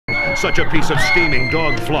Such a piece of steaming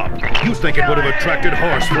dog flop. You think it would have attracted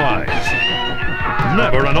horseflies.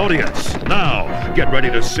 Never an audience. Now, get ready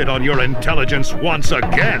to sit on your intelligence once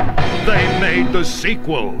again. They made the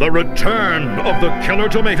sequel, The Return of the Killer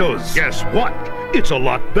Tomatoes. Guess what? It's a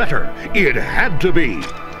lot better. It had to be.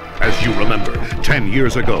 As you remember, 10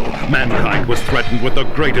 years ago, mankind was threatened with the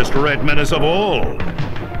greatest red menace of all.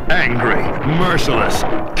 Angry, merciless,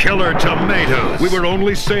 killer tomatoes. We were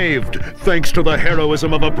only saved thanks to the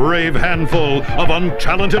heroism of a brave handful of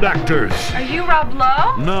untalented actors. Are you Rob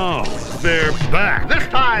Lowe? No, they're back. This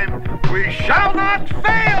time, we shall not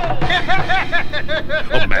fail!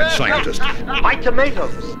 A mad scientist. My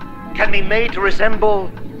tomatoes can be made to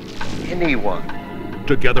resemble anyone.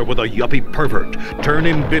 Together with a yuppie pervert, turn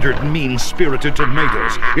embittered, mean-spirited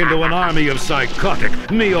tomatoes into an army of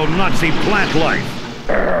psychotic, neo-Nazi plant life.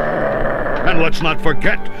 And let's not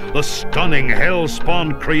forget the stunning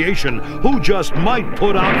hell-spawned creation who just might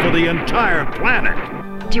put out for the entire planet.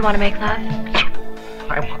 Do you want to make love?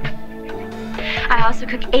 I want. I also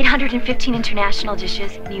cook 815 international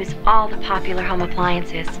dishes and use all the popular home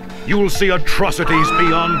appliances. You'll see atrocities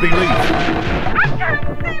beyond belief.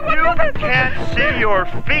 You can't see your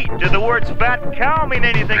feet. Do the words fat cow mean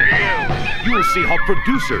anything to you? You'll see how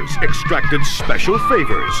producers extracted special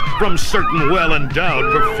favors from certain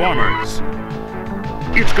well-endowed performers.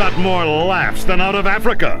 It's got more laughs than Out of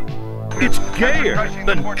Africa. It's gayer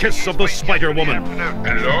than Kiss of the Spider-Woman.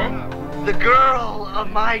 Hello? The girl of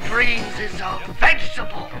my dreams is a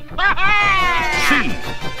vegetable. See,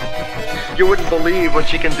 You wouldn't believe what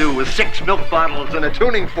she can do with 6 milk bottles and a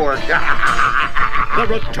tuning fork. The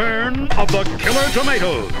Return of the Killer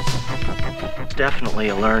Tomatoes. It's definitely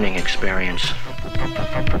a learning experience.